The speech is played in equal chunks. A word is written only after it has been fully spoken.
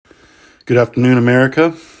Good afternoon,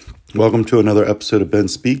 America. Welcome to another episode of Ben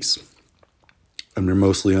Speaks. I'm your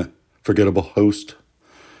mostly forgettable host,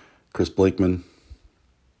 Chris Blakeman,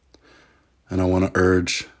 and I want to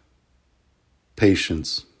urge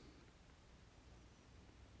patience.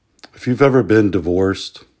 If you've ever been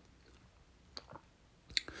divorced,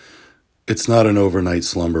 it's not an overnight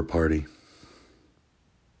slumber party.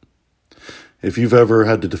 If you've ever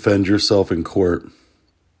had to defend yourself in court,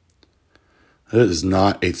 it is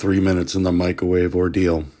not a 3 minutes in the microwave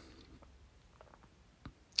ordeal.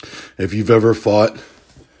 If you've ever fought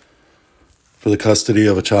for the custody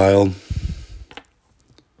of a child,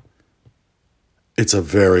 it's a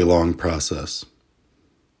very long process.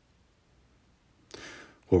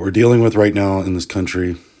 What we're dealing with right now in this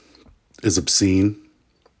country is obscene,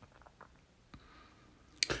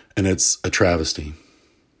 and it's a travesty.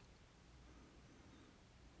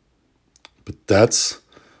 But that's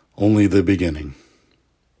only the beginning.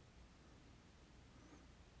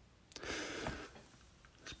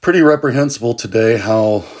 It's pretty reprehensible today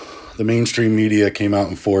how the mainstream media came out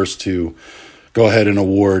and forced to go ahead and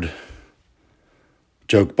award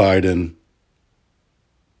Joe Biden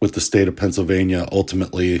with the state of Pennsylvania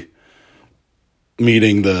ultimately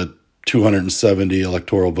meeting the 270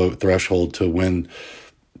 electoral vote threshold to win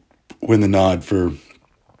the nod for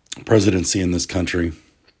presidency in this country.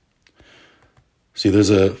 See, there's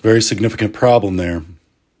a very significant problem there.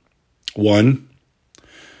 One,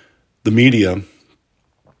 the media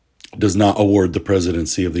does not award the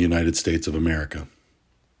presidency of the United States of America.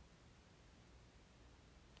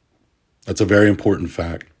 That's a very important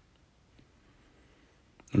fact.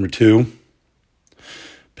 Number two,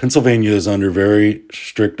 Pennsylvania is under very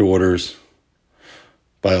strict orders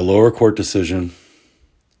by a lower court decision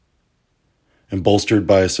and bolstered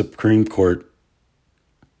by a Supreme Court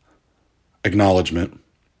acknowledgement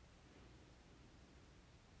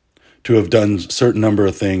to have done a certain number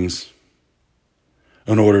of things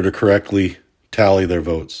in order to correctly tally their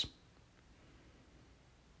votes.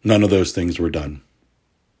 None of those things were done.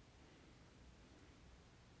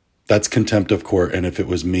 That's contempt of court, and if it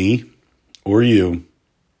was me or you,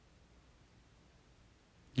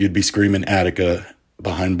 you'd be screaming Attica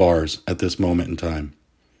behind bars at this moment in time.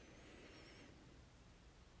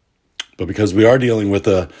 But because we are dealing with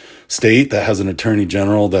a state that has an attorney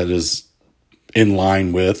general that is in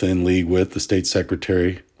line with, in league with the state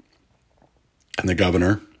secretary and the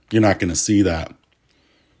governor, you're not going to see that.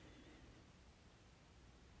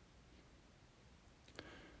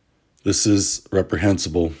 This is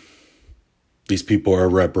reprehensible. These people are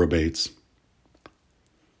reprobates.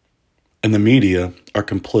 And the media are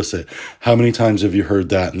complicit. How many times have you heard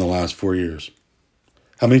that in the last 4 years?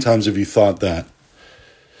 How many times have you thought that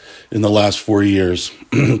in the last 4 years?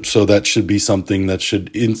 So that should be something that should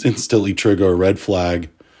instantly trigger a red flag.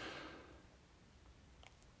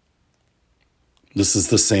 This is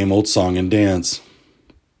the same old song and dance.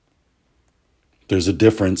 There's a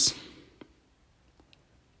difference.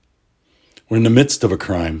 We're in the midst of a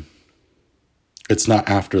crime. It's not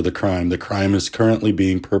after the crime. The crime is currently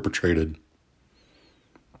being perpetrated.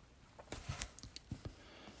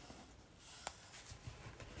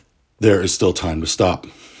 There is still time to stop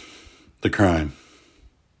the crime.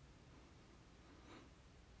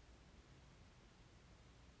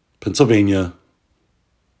 Pennsylvania,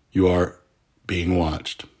 you are being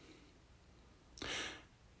watched.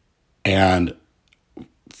 And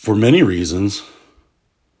for many reasons,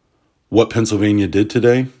 what Pennsylvania did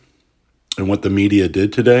today and what the media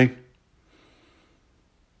did today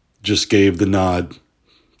just gave the nod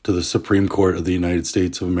to the Supreme Court of the United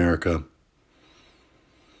States of America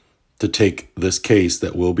to take this case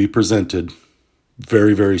that will be presented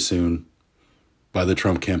very, very soon by the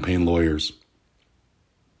Trump campaign lawyers.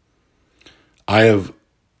 I have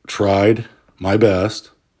tried my best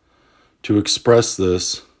to express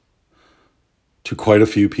this to quite a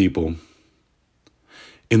few people.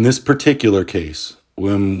 In this particular case,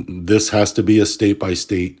 when this has to be a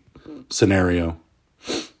state-by-state scenario,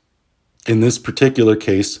 in this particular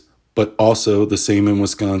case, but also the same in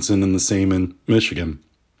Wisconsin and the same in Michigan,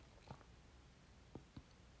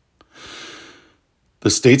 the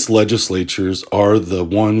state's legislatures are the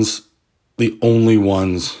only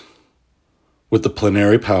ones with the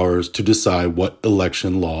plenary powers to decide what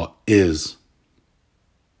election law is.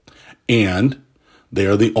 And they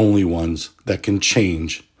are the only ones that can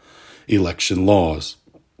change election laws.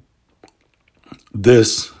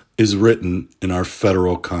 This is written in our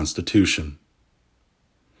federal Constitution.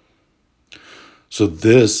 So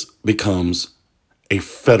this becomes a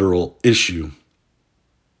federal issue.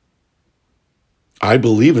 I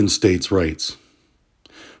believe in states' rights,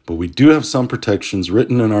 But we do have some protections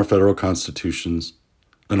written in our federal constitutions,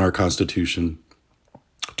 in our Constitution,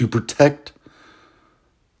 to protect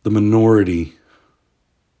the minority.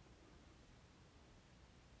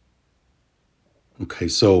 Okay,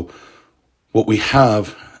 so what we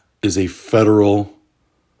have is a federal,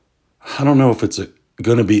 I don't know if it's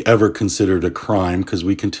going to be ever considered a crime because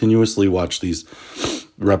we continuously watch these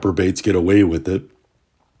reprobates get away with it.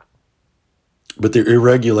 But they're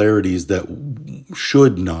irregularities that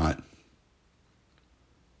should not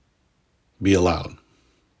be allowed.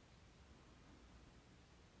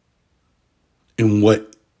 And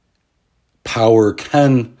what power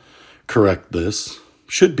can correct this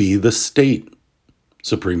should be the state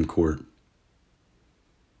Supreme Court.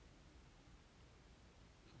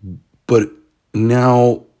 But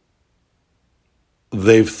now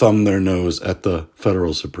they've thumbed their nose at the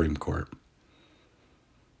federal Supreme Court.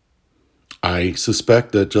 I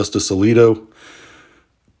suspect that Justice Alito,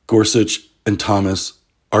 Gorsuch, and Thomas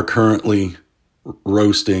are currently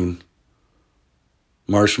roasting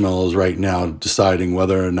marshmallows right now, deciding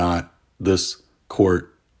whether or not this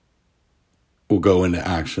court will go into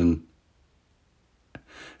action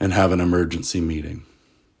and have an emergency meeting.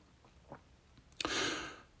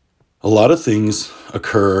 A lot of things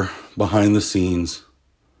occur behind the scenes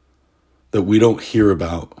that we don't hear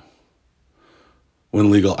about when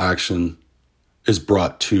legal action is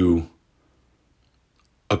brought to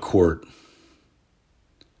a court.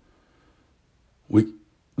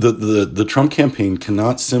 The Trump campaign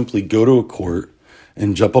cannot simply go to a court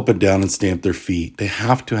and jump up and down and stamp their feet. They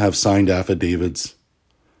have to have signed affidavits,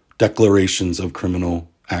 declarations of criminal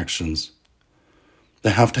actions. They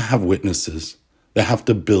have to have witnesses. They have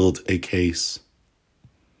to build a case.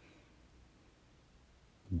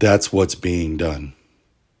 That's what's being done.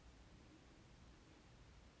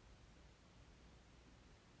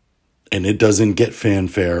 And it doesn't get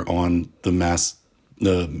fanfare on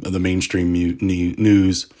the mainstream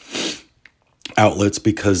news outlets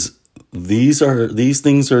because these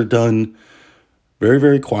things are done very,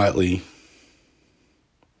 very quietly.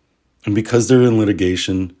 And because they're in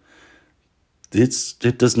litigation,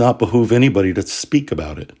 it does not behoove anybody to speak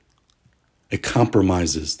about it. It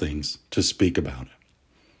compromises things to speak about it.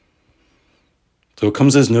 So it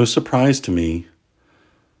comes as no surprise to me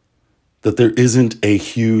that there isn't a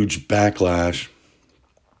huge backlash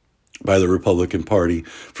by the Republican Party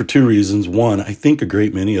for two reasons. One, I think a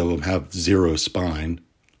great many of them have zero spine.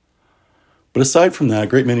 But aside from that, a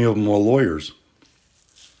great many of them are lawyers.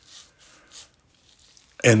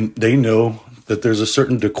 And they know that there's a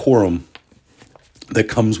certain decorum that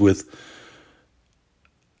comes with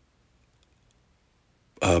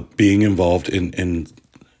being involved in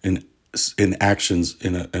actions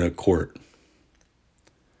in a court.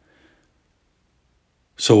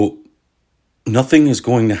 So nothing is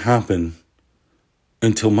going to happen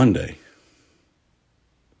until Monday.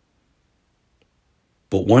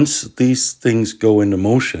 But once these things go into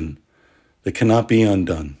motion, they cannot be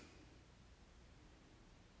undone.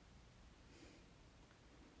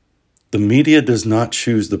 The media does not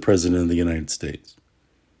choose the President of the United States.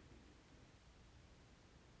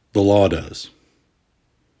 The law does.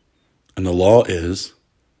 And the law is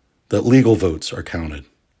that legal votes are counted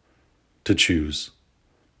to choose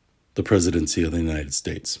the presidency of the United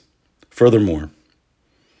States. Furthermore,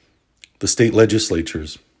 the state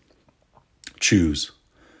legislatures choose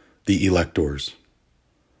the electors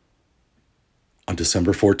on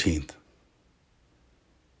December 14th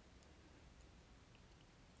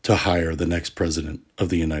to hire the next president of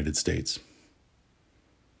the United States.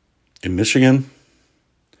 In Michigan,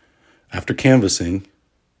 after canvassing,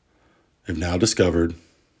 they've now discovered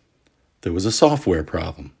there was a software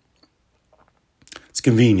problem. It's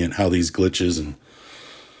convenient how these glitches and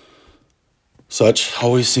such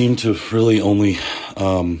always seem to really only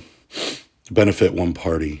benefit one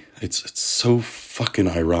party. It's so fucking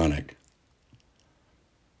ironic.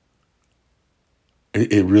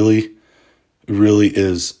 It really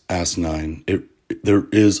is asinine. There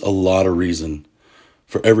is a lot of reason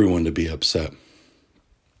for everyone to be upset.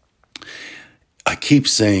 I keep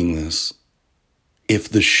saying this. If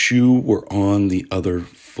the shoe were on the other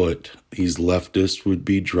foot, these leftists would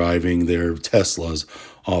be driving their Teslas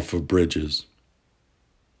off of bridges.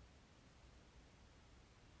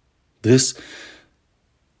 This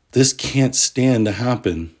can't stand to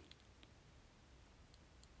happen.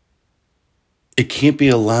 It can't be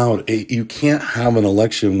allowed. You can't have an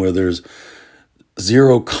election where there's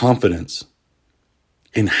zero confidence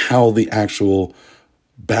in how the actual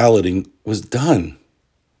balloting was done.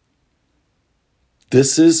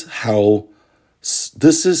 This is how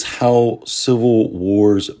civil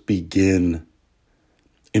wars begin.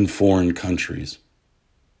 in foreign countries.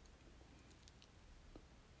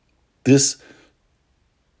 This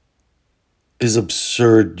is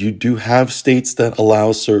absurd. You do have states that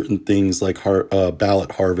allow certain things like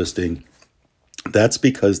ballot harvesting. That's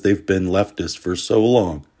because they've been leftist for so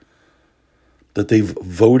long that they've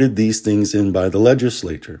voted these things in by the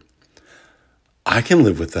legislature. I can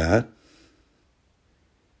live with that.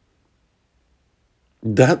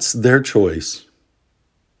 That's their choice.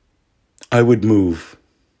 I would move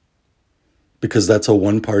because that's a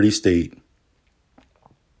one-party state.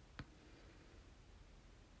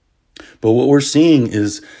 But what we're seeing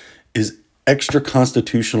is extra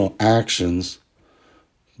constitutional actions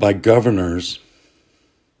by governors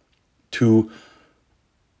to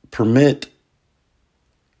permit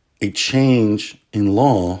a change in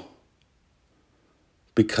law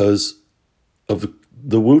because of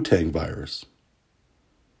the Wu-Tang virus.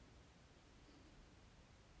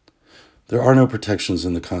 There are no protections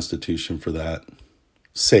in the Constitution for that,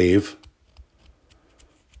 save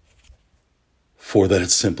for that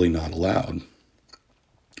it's simply not allowed.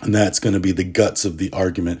 And that's going to be the guts of the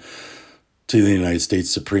argument to the United States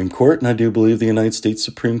Supreme Court. And I do believe the United States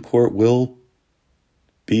Supreme Court will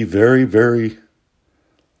be very, very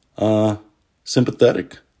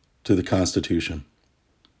sympathetic to the Constitution.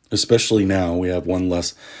 Especially now we have one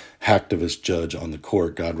less hacktivist judge on the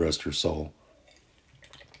court, God rest her soul.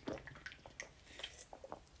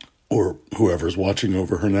 Or whoever's watching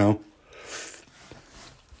over her now.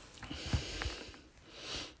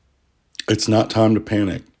 It's not time to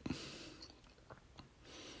panic.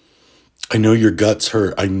 I know your guts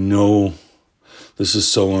hurt. I know this is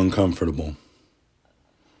so uncomfortable.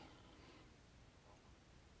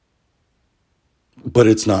 But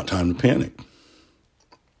it's not time to panic.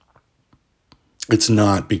 It's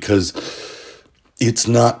not, because it's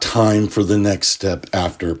not time for the next step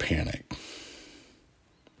after panic.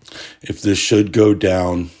 If this should go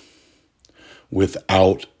down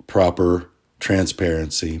without proper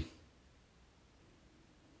transparency,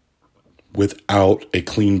 without a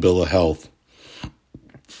clean bill of health,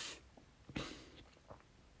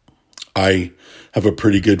 I have a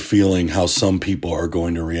pretty good feeling how some people are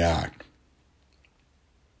going to react.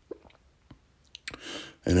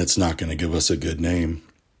 And it's not going to give us a good name.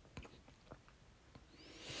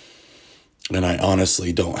 And I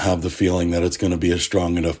honestly don't have the feeling that it's going to be a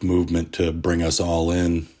strong enough movement to bring us all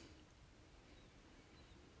in.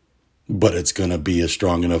 But it's going to be a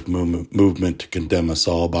strong enough movement to condemn us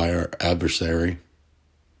all by our adversary.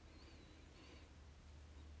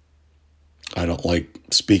 I don't like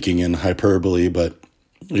speaking in hyperbole, but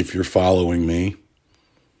if you're following me,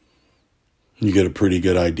 you get a pretty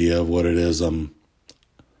good idea of what it is I'm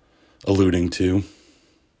alluding to.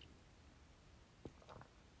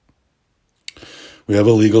 We have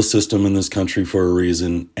a legal system in this country for a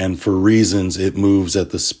reason, and for reasons it moves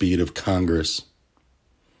at the speed of Congress.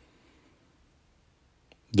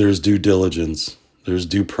 There's due diligence. There's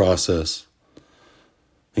due process.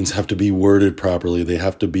 Things have to be worded properly. They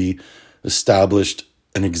have to be established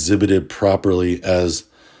and exhibited properly as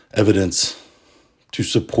evidence to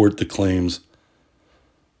support the claims.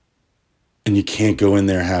 And you can't go in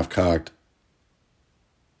there half-cocked.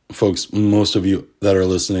 Folks, most of you that are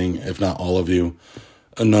listening, if not all of you,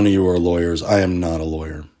 none of you are lawyers. I am not a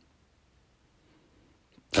lawyer.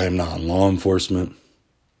 I am not in law enforcement.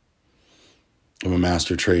 I'm a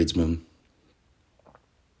master tradesman.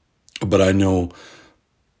 But I know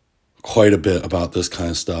quite a bit about this kind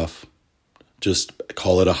of stuff. Just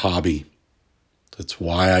call it a hobby. That's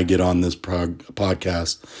why I get on this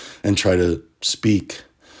podcast and try to speak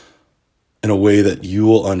in a way that you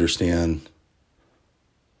will understand,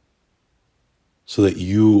 so that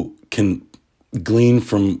you can glean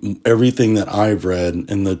from everything that I've read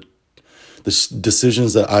and the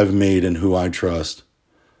decisions that I've made and who I trust,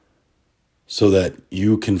 so that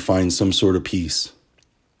you can find some sort of peace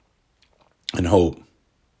and hope.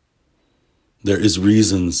 There is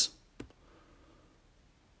reasons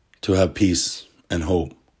to have peace and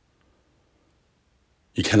hope.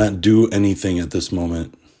 You cannot do anything at this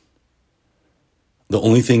moment. The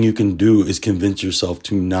only thing you can do is convince yourself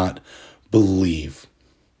to not believe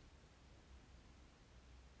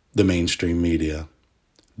the mainstream media.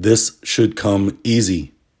 This should come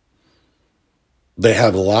easy. They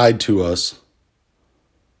have lied to us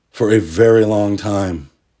for a very long time.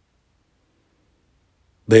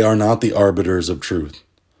 They are not the arbiters of truth.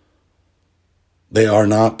 They are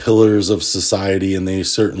not pillars of society, and they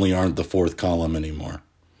certainly aren't the fourth column anymore.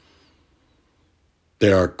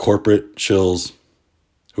 They are corporate shills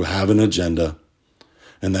who have an agenda,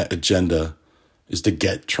 and that agenda is to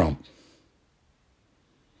get Trump.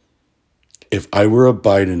 If I were a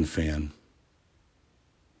Biden fan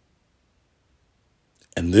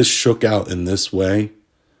and this shook out in this way,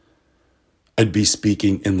 I'd be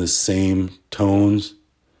speaking in the same tones.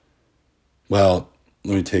 Well,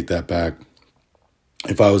 let me take that back.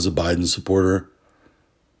 If I was a Biden supporter,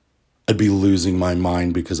 I'd be losing my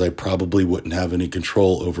mind because I probably wouldn't have any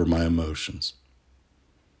control over my emotions.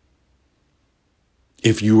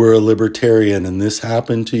 If you were a libertarian and this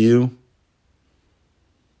happened to you,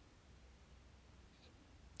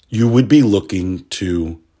 you would be looking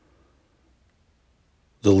to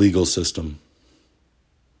the legal system.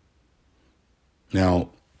 Now,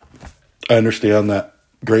 I understand that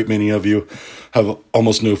a great many of you have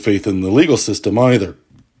almost no faith in the legal system either.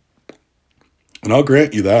 And I'll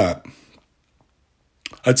grant you that.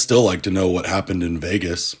 I'd still like to know what happened in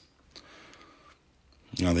Vegas.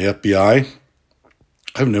 Now, the FBI,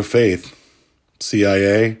 I have no faith.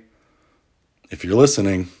 CIA, if you're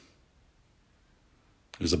listening,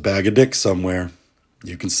 there's a bag of dicks somewhere.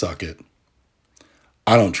 You can suck it.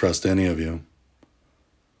 I don't trust any of you.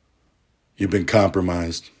 You've been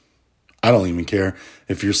compromised. I don't even care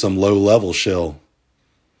if you're some low-level shill.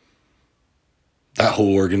 That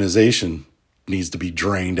whole organization needs to be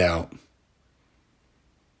drained out.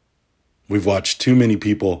 We've watched too many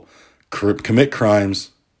people commit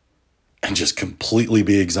crimes and just completely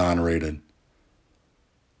be exonerated.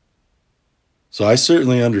 So I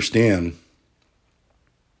certainly understand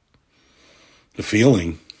the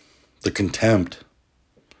feeling, the contempt.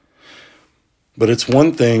 But it's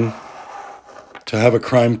one thing to have a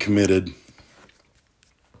crime committed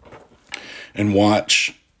and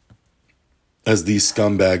watch as these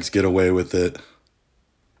scumbags get away with it,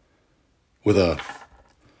 with a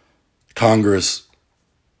Congress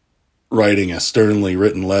writing a sternly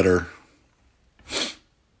written letter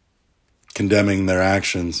condemning their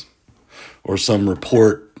actions, or some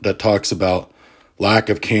report that talks about lack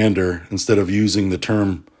of candor instead of using the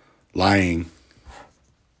term lying.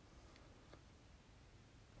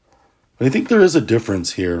 But I think there is a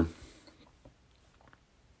difference here.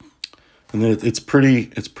 And it's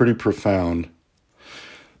pretty profound.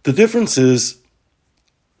 The difference is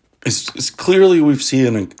clearly we've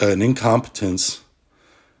seen an incompetence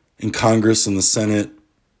in Congress and the Senate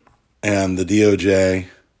and the DOJ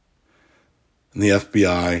and the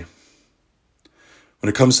FBI when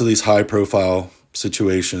it comes to these high-profile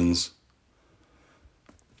situations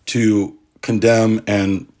to condemn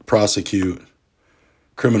and prosecute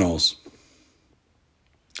criminals,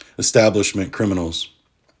 establishment criminals.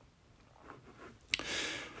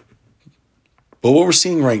 But what we're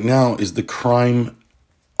seeing right now is the crime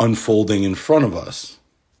unfolding in front of us.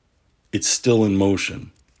 It's still in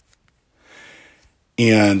motion.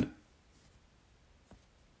 And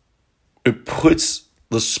it puts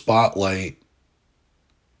the spotlight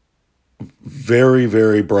very,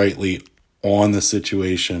 very brightly on the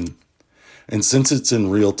situation. And since it's in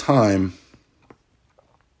real time,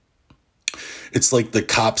 it's like the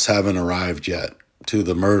cops haven't arrived yet to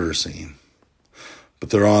the murder scene, but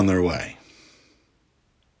they're on their way.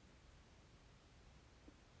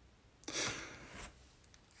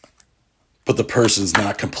 But the person's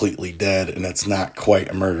not completely dead, and it's not quite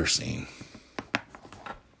a murder scene.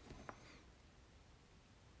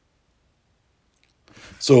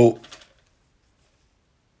 So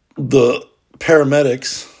the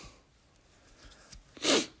paramedics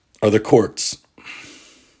are the courts.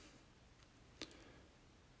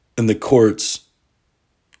 And the courts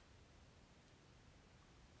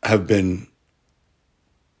have been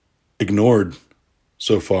ignored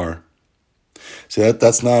so far. See,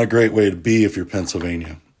 that's not a great way to be if you're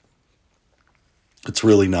Pennsylvania. It's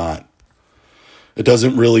really not. It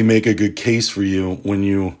doesn't really make a good case for you when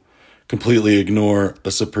you completely ignore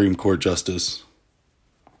a Supreme Court justice.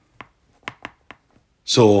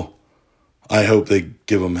 So I hope they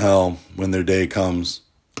give them hell when their day comes.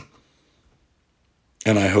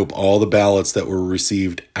 And I hope all the ballots that were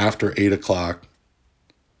received after 8 o'clock,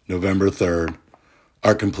 November 3rd,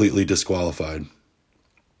 are completely disqualified.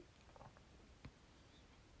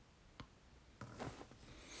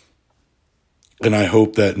 And I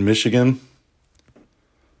hope that in Michigan,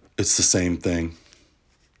 it's the same thing.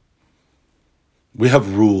 We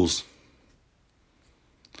have rules.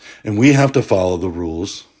 And we have to follow the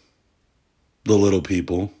rules, the little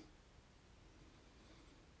people.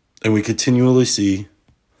 And we continually see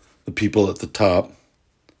the people at the top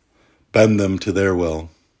bend them to their will.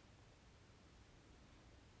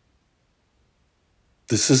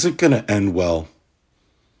 This isn't going to end well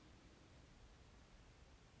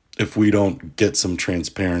if we don't get some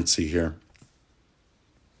transparency here.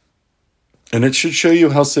 And it should show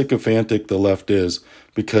you how sycophantic the left is,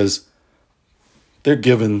 because They're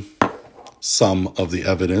given some of the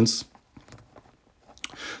evidence.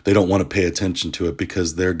 They don't want to pay attention to it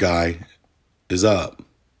because their guy is up.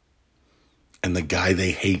 And the guy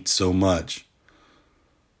they hate so much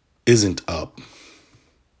isn't up.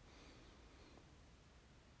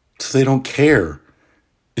 So they don't care.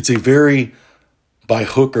 It's a very by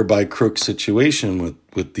hook or by crook situation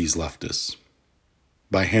with these leftists.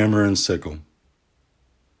 By hammer and sickle.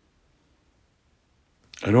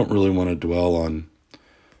 I don't really want to dwell on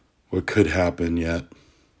what could happen yet.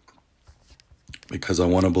 Because I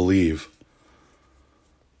want to believe.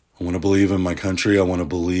 I want to believe in my country. I want to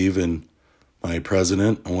believe in my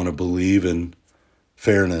president. I want to believe in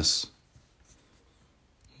fairness.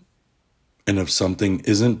 And if something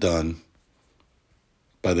isn't done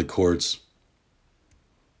by the courts,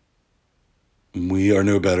 we are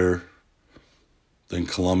no better than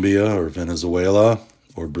Colombia or Venezuela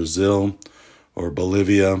or Brazil or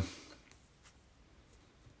Bolivia.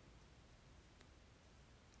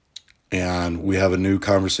 And we have a new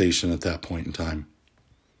conversation at that point in time.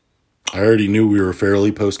 I already knew we were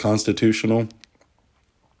fairly post-constitutional.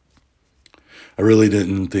 I really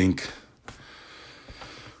didn't think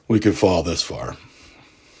we could fall this far.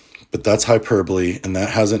 But that's hyperbole, and that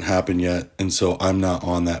hasn't happened yet, and so I'm not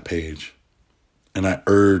on that page. And I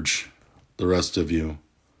urge the rest of you,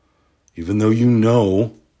 even though you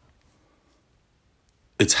know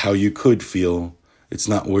it's how you could feel, it's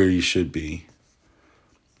not where you should be.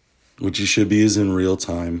 What you should be is in real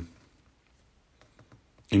time.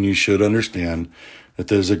 And you should understand that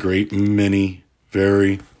there's a great many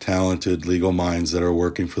very talented legal minds that are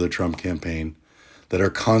working for the Trump campaign that are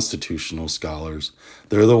constitutional scholars.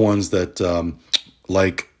 They're the ones that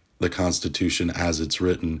like the Constitution as it's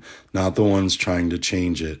written, not the ones trying to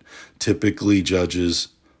change it. Typically, judges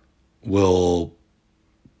will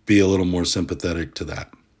be a little more sympathetic to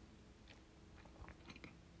that.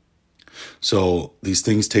 So these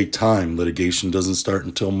things take time. Litigation doesn't start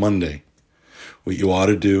until Monday. What you ought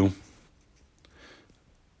to do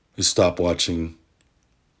is stop watching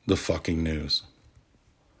the fucking news.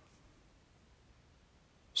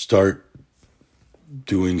 Start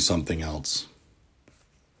doing something else.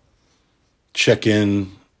 Check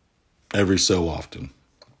in every so often.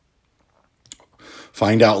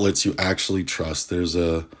 Find outlets you actually trust. There's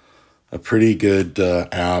a pretty good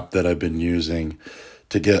app that I've been using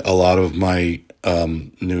to get a lot of my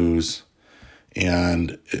news,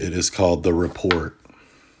 and it is called The Report.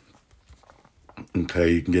 Okay,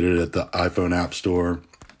 you can get it at the iPhone App Store.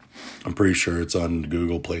 I'm pretty sure it's on the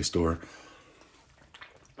Google Play Store.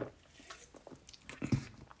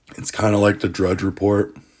 It's kind of like the Drudge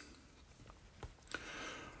Report,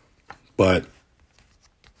 but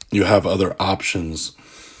you have other options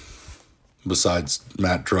besides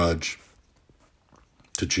Matt Drudge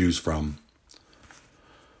to choose from.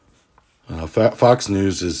 Fox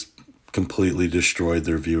News has completely destroyed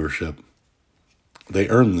their viewership. They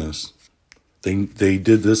earned this. They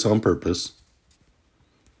did this on purpose.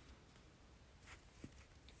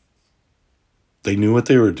 They knew what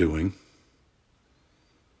they were doing.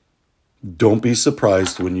 Don't be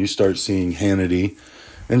surprised when you start seeing Hannity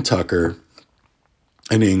and Tucker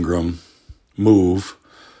and Ingram move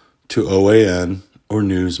to OAN or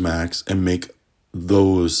Newsmax and make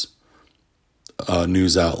those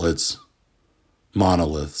news outlets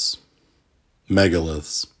monoliths,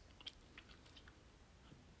 megaliths.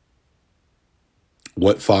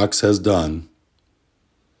 What Fox has done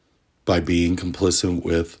by being complicit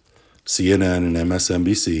with CNN and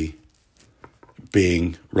MSNBC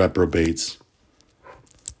being reprobates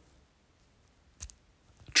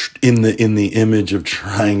in the image of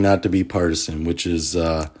trying not to be partisan, which is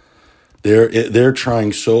they're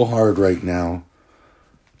trying so hard right now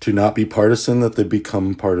to not be partisan that they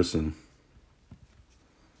become partisan.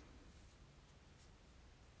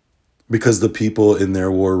 Because the people in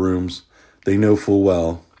their war rooms, they know full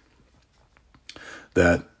well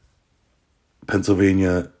that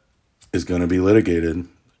Pennsylvania is going to be litigated,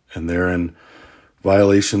 and they're in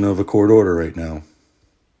violation of a court order right now.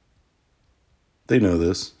 They know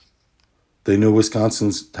this. They know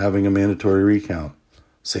Wisconsin's having a mandatory recount.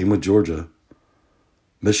 Same with Georgia.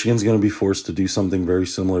 Michigan's going to be forced to do something very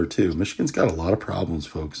similar too. Michigan's got a lot of problems,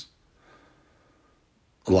 folks.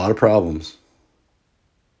 A lot of problems.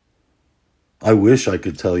 I wish I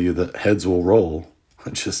could tell you that heads will roll.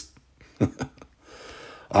 I just,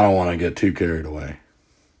 I don't want to get too carried away.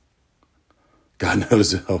 God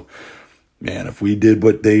knows, though, man, if we did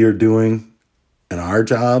what they are doing in our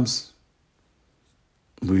jobs,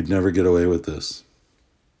 we'd never get away with this.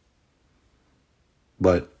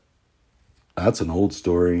 But that's an old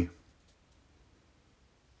story.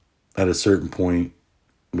 at a certain point,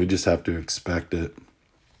 we just have to expect it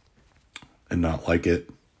and not like it.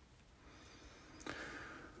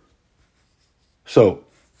 So,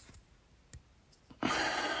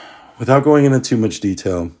 without going into too much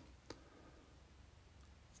detail,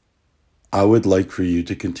 I would like for you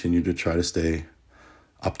to continue to try to stay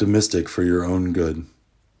optimistic for your own good.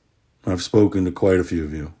 I've spoken to quite a few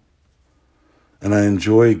of you, and I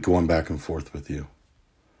enjoy going back and forth with you.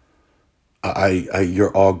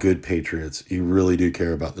 You're all good patriots. You really do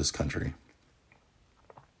care about this country.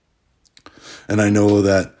 And I know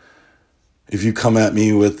that if you come at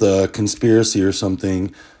me with a conspiracy or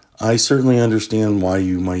something, I certainly understand why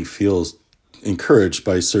you might feel encouraged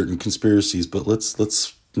by certain conspiracies, but let's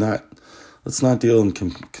not deal in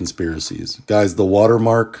conspiracies. Guys, the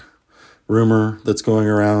watermark rumor that's going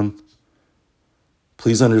around,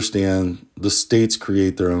 please understand the states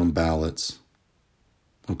create their own ballots.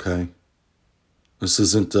 Okay? This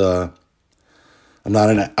isn't, I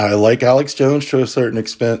like Alex Jones to a certain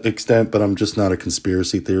extent, but I'm just not a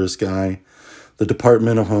conspiracy theorist guy. The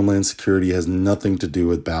Department of Homeland Security has nothing to do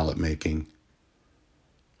with ballot making.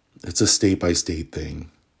 It's a state-by-state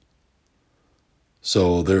thing.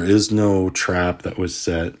 So there is no trap that was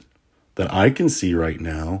set that I can see right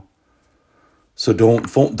now. So don't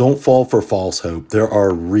fall for false hope. There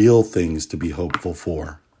are real things to be hopeful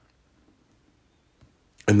for.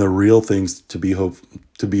 And the real things to be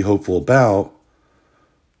hopeful about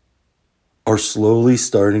are slowly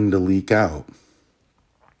starting to leak out.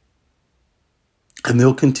 And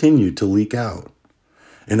they'll continue to leak out.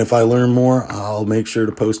 And if I learn more, I'll make sure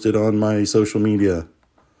to post it on my social media,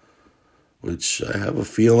 which I have a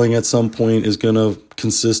feeling at some point is going to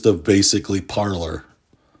consist of basically Parler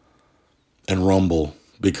and Rumble,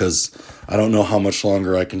 because I don't know how much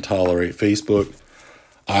longer I can tolerate Facebook.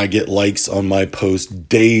 I get likes on my post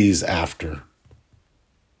days after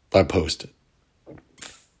I post it.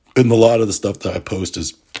 And a lot of the stuff that I post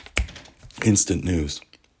is instant news.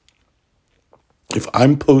 If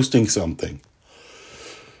I'm posting something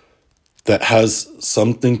that has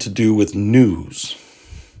something to do with news,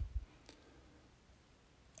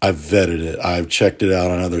 I've vetted it. I've checked it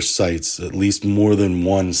out on other sites. At least more than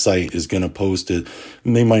one site is going to post it.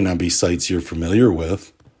 And they might not be sites you're familiar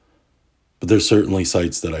with, but there's certainly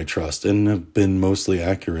sites that I trust and have been mostly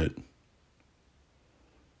accurate.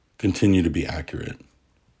 Continue to be accurate.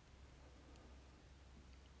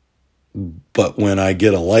 But when I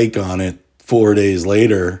get a like on it 4 days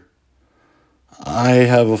later, I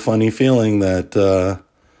have a funny feeling that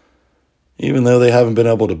even though they haven't been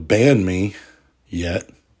able to ban me yet,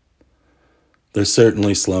 they're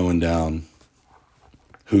certainly slowing down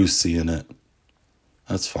who's seeing it.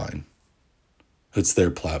 That's fine. It's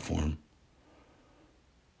their platform.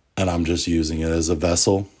 And I'm just using it as a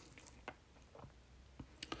vessel.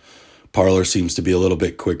 Parler seems to be a little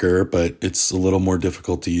bit quicker, but it's a little more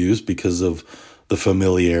difficult to use because of the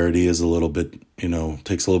familiarity is a little bit,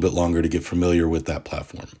 takes a little bit longer to get familiar with that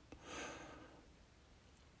platform.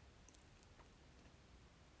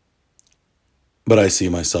 But I see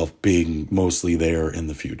myself being mostly there in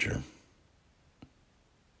the future.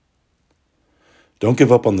 Don't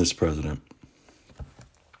give up on this president.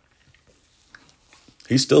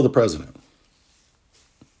 He's still the president.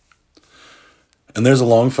 And there's a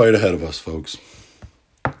long fight ahead of us, folks.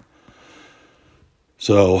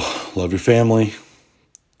 So, love your family.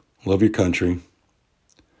 Love your country.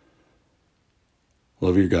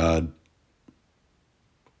 Love your God.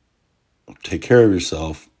 Take care of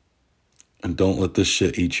yourself. And don't let this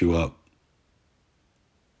shit eat you up.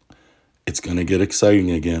 It's going to get exciting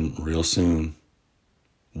again real soon.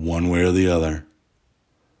 One way or the other.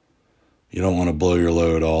 You don't want to blow your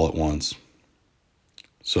load all at once.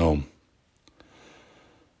 So,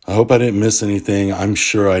 I hope I didn't miss anything. I'm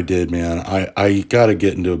sure I did, man. I got to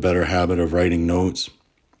get into a better habit of writing notes,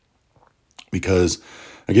 because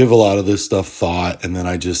I give a lot of this stuff thought, and then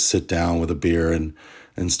I just sit down with a beer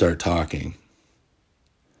and start talking.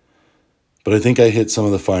 But I think I hit some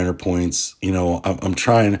of the finer points. I'm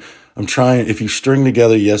trying. If you string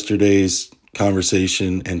together yesterday's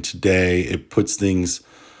conversation and today, it puts things,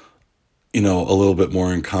 a little bit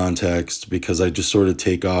more in context, because I just sort of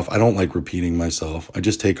take off. I don't like repeating myself. I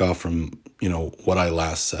just take off from, what I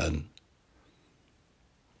last said.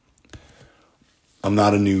 I'm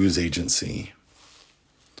not a news agency.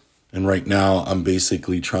 And right now, I'm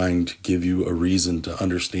basically trying to give you a reason to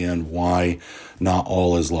understand why not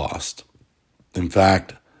all is lost. In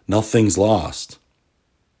fact, nothing's lost.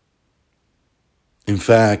 In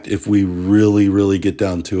fact, if we really, really get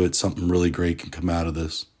down to it, something really great can come out of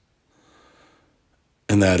this.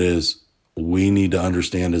 And that is, we need to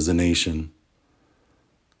understand as a nation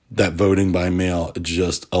that voting by mail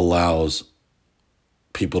just allows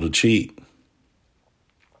people to cheat.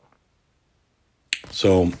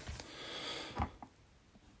 So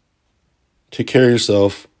take care of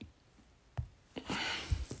yourself.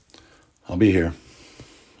 I'll be here.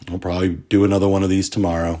 I'll probably do another one of these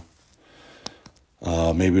tomorrow.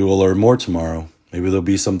 Maybe we'll learn more tomorrow. Maybe there'll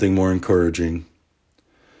be something more encouraging.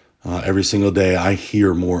 Every single day I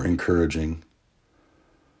hear more encouraging.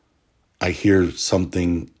 I hear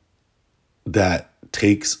something that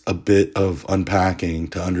takes a bit of unpacking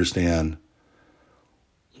to understand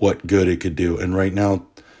what good it could do. And right now,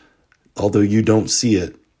 although you don't see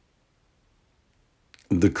it,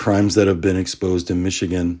 the crimes that have been exposed in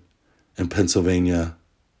Michigan and Pennsylvania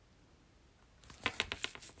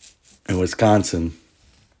and Wisconsin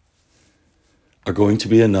are going to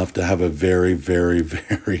be enough to have a very, very,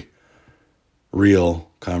 very real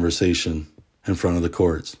conversation in front of the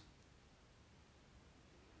courts.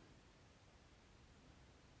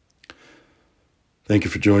 Thank you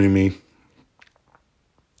for joining me.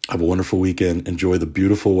 Have a wonderful weekend. Enjoy the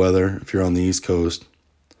beautiful weather if you're on the East Coast.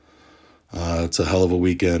 It's a hell of a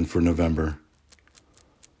weekend for November.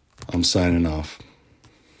 I'm signing off.